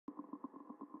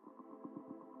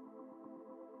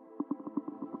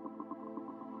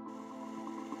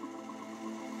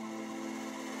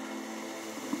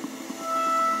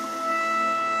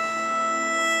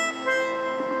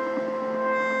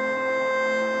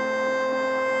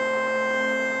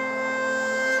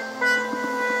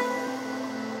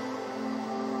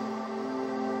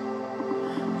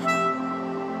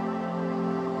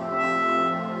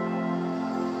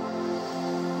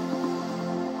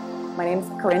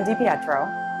name's Corinne DiPietro.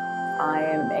 I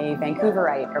am a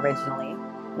Vancouverite originally,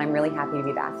 and I'm really happy to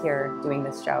be back here doing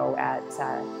this show at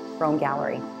Rome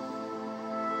Gallery.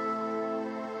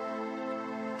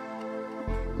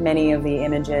 Many of the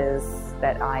images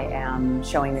that I am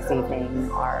showing this evening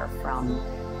are from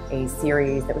a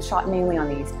series that was shot mainly on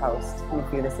the East Coast in a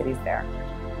few of the cities there.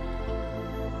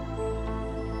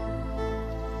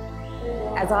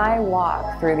 As I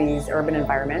walk through these urban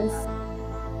environments,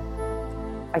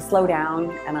 I slow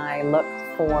down and I look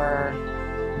for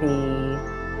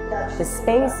the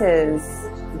spaces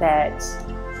that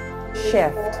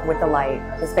shift with the light,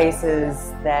 the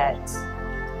spaces that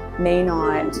may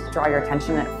not draw your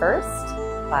attention at first,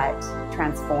 but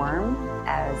transform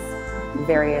as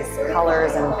various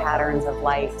colors and patterns of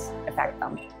light affect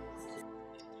them.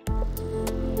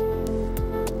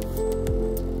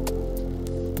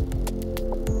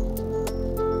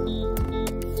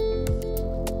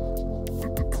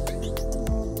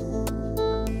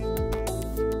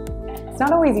 It's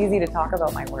not always easy to talk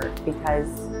about my work because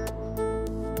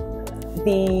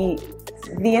the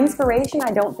inspiration I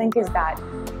don't think is that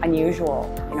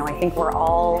unusual. You know, I think we're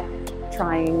all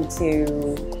trying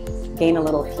to gain a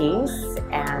little peace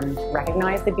and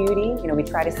recognize the beauty. You know, we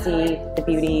try to see the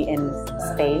beauty in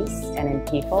space and in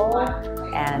people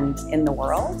and in the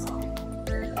world.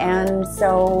 And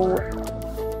so,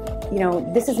 you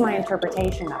know, this is my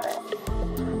interpretation of it.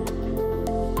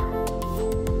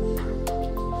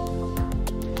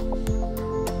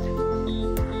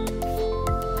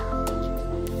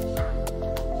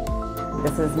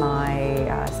 This is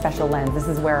my special lens. This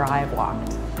is where I've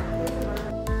walked.